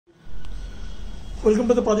Welcome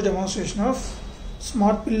to the project demonstration of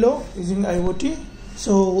Smart Pillow using IoT.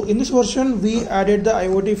 So in this version we added the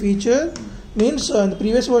IoT feature. Means in the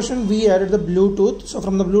previous version we added the Bluetooth. So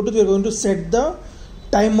from the Bluetooth we are going to set the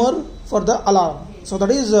timer for the alarm. So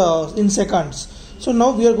that is in seconds. So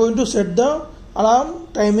now we are going to set the alarm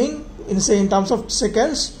timing in terms of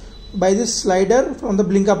seconds by this slider from the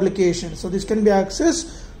Blynk application. So this can be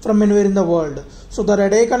accessed from anywhere in the world. So the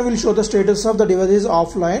red icon will show the status of the device is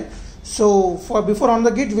offline. So before on the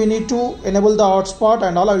Git we need to enable the hotspot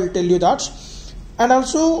and all. I will tell you that. And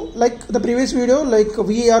also, like the previous video, like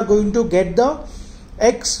we are going to get the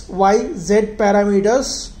X, Y, Z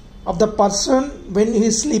parameters of the person when he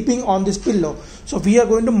is sleeping on this pillow. So we are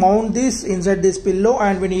going to mount this inside this pillow,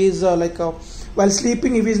 and when he is while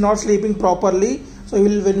sleeping, if he is not sleeping properly, so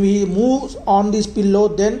when we move on this pillow,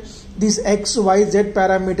 then these X, Y, Z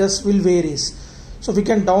parameters will varies. So we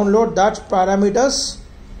can download that parameters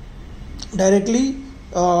directly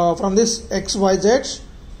from this XYZ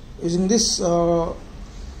using this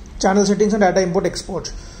channel settings and data import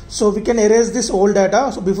export. So we can erase this old data.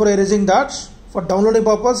 So before erasing that, for downloading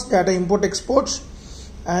purpose, data import export,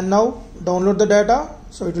 and now download the data.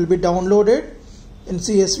 So it will be downloaded in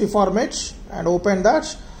CSV format and open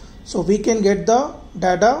that. So we can get the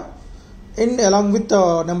data in along with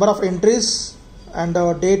the number of entries and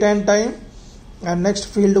date and time. And next,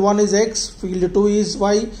 field 1 is X, field 2 is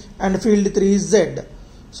Y, and field 3 is Z.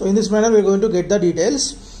 So in this manner we are going to get the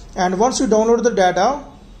details. And once you download the data,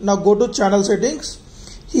 now go to channel settings.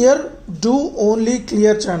 Here do only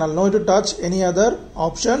clear channel, no need to touch any other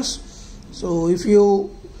options. So if you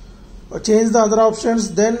change the other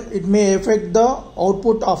options, then it may affect the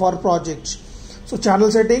output of our project. So channel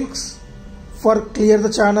settings, for clear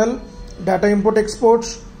the channel, data import export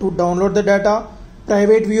to download the data,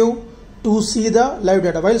 private view to see the live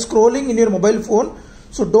data. While scrolling in your mobile phone,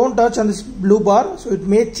 so don't touch on this blue bar, so it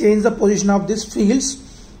may change the position of these fields.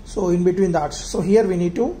 So in between that, so here we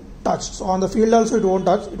need to touch. So on the field also it won't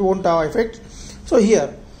touch, it won't affect. So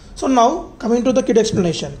here, so now coming to the kit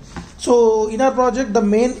explanation. So in our project, the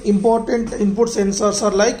main important input sensors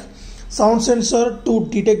are like sound sensor to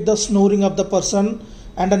detect the snoring of the person,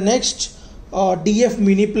 and the next DF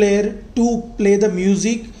mini player to play the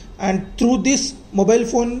music, and through this mobile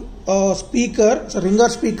phone speaker, so ringer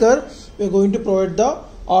speaker, we are going to provide the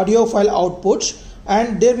audio file outputs,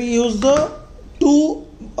 and there we use the two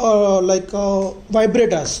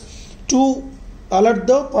vibrators to alert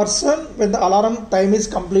the person when the alarm time is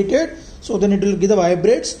completed. So then it will give the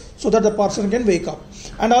vibrates so that the person can wake up.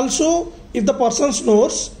 And also if the person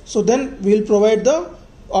snores, so then we will provide the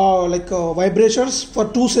vibrations for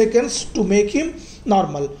 2 seconds to make him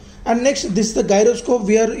normal. And next, this is the gyroscope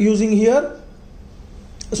we are using here.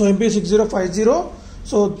 So MP6050.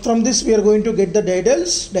 So from this we are going to get the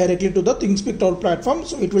details directly to the ThinkSpeak Cloud platform.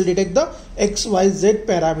 So it will detect the X, Y, Z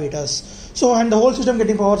parameters. So and the whole system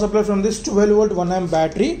getting power supply from this 12 volt 1 amp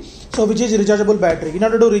battery. So which is rechargeable battery. In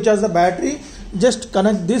order to recharge the battery, just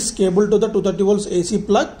connect this cable to the 230 volts AC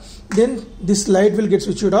plug. Then this light will get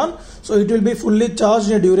switched on. So it will be fully charged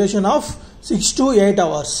in a duration of 6 to 8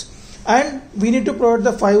 hours. And we need to provide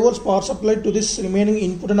the 5 volts power supply to this remaining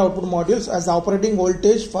input and output modules, as the operating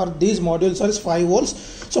voltage for these modules is 5 volts.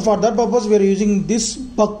 So for that purpose we are using this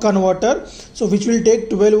buck converter, so which will take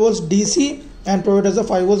 12 volts DC and provide as a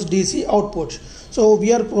 5 volts DC output. So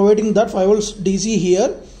we are providing that 5 volts DC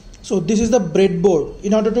here. So this is the breadboard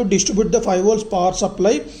in order to distribute the 5 volts power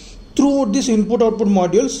supply through this input output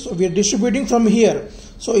modules. So we are distributing from here.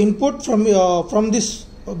 So input from this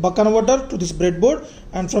buck converter to this breadboard,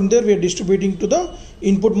 and from there we are distributing to the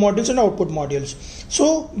input modules and output modules.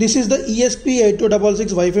 So this is the ESP8266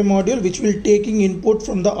 Wi-Fi module, which will taking input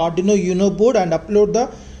from the Arduino Uno board and upload the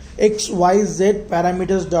XYZ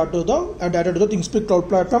parameters data to the ThinkSpeak Cloud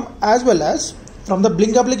platform, as well as from the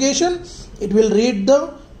Blynk application it will read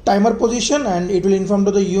the timer position and it will inform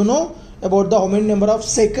to the Uno about the how many number of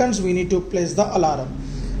seconds we need to place the alarm.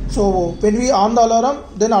 So when we on the alarm,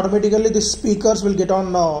 then automatically the speakers will get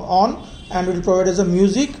on and will provide us a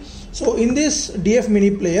music. So in this DF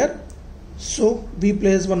mini player, so we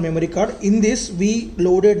place one memory card. In this we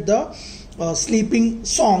loaded the sleeping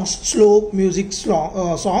songs, slow music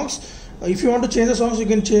songs. If you want to change the songs, you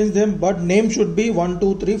can change them, but name should be 1,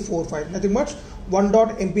 2, 3, 4, 5, nothing much.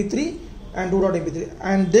 1.mp3 and 2.mp3,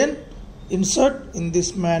 and then insert in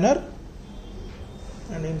this manner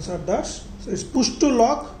and insert that. So it's push to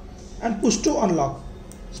lock and push to unlock.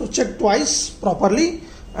 So check twice properly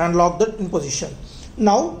and lock that in position.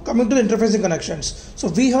 Now coming to the interfacing connections. So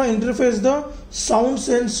we have interfaced the sound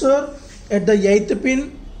sensor at the 8th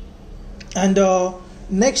pin, and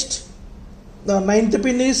next the 9th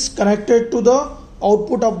pin is connected to the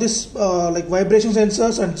output of this like vibration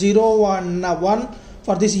sensors, and 0 and 1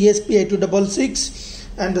 for this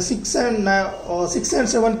ESP8266, and the 6 and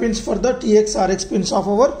 7 pins for the TX RX pins of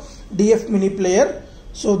our DF mini player.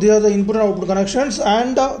 So these are the input and output connections,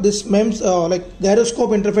 and this MEMS like gyroscope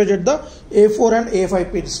interface at the A4 and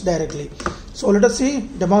A5 pins directly. So let us see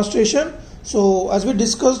demonstration. So as we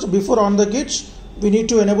discussed before on the kits, we need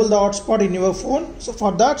to enable the hotspot in your phone. So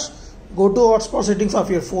for that, go to hotspot settings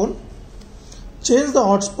of your phone, change the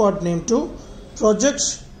hotspot name to project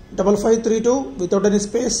 5532 without any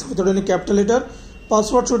space, without any capital letter.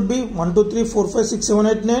 Password should be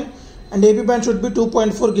 123456789 and AP band should be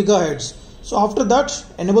 2.4 gigahertz. So after that,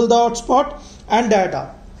 enable the hotspot and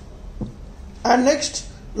data, and next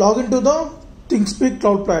log into the ThinkSpeak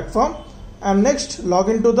cloud platform, and next log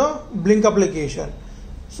into the Blynk application.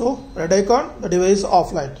 So red icon, the device is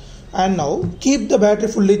offline, and now keep the battery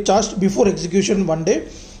fully charged before execution one day.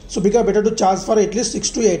 So because better to charge for at least 6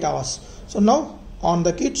 to 8 hours. So now on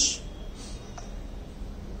the kits,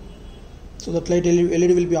 so the light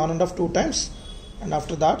LED will be on and off 2 times, and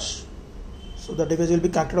after that, so the device will be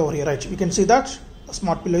connected over here, right? We can see that the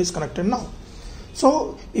smart pillow is connected now.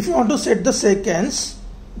 So if you want to set the seconds,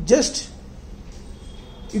 just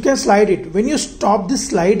you can slide it. When you stop this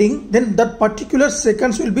sliding, then that particular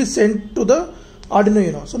seconds will be sent to the Arduino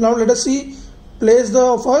Uno. So now let us see, place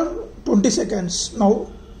the for 20 seconds.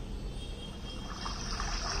 Now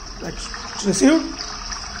it's received,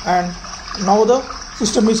 and now the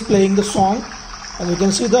system is playing the song, and you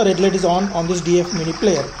can see the red light is on this DF mini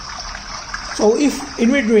player. So if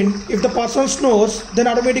in between, if the person snores, then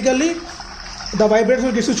automatically the vibrator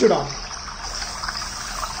will get switched on.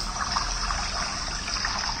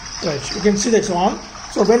 Right, you can see that's on.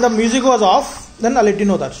 So when the music was off, then I'll let you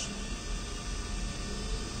know that.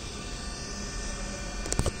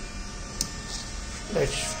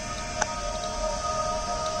 Right.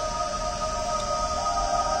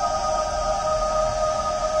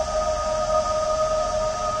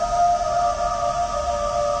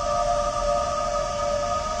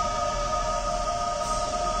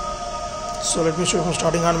 So let me show you from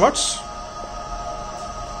starting onwards.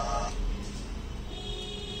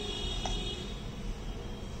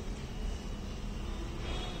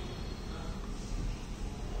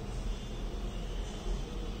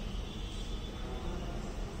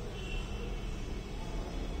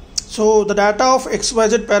 So the data of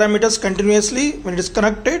XYZ parameters continuously when it is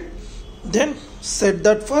connected, then set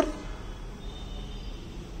that for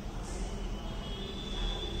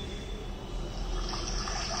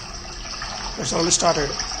it's already started.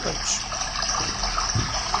 Right.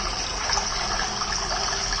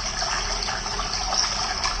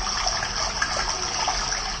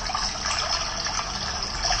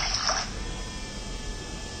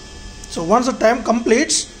 So once the time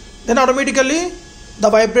completes, then automatically the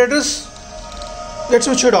vibrators get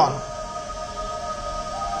switched on.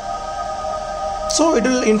 So it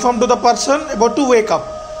will inform to the person about to wake up.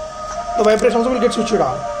 The vibration also will get switched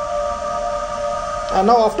on. And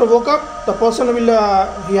now after woke up, the person will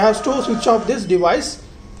he has to switch off this device,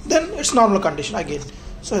 then it's normal condition again.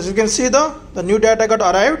 So as you can see, the new data got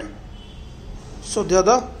arrived. So these are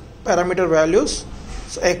the parameter values,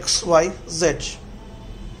 so X, Y, Z.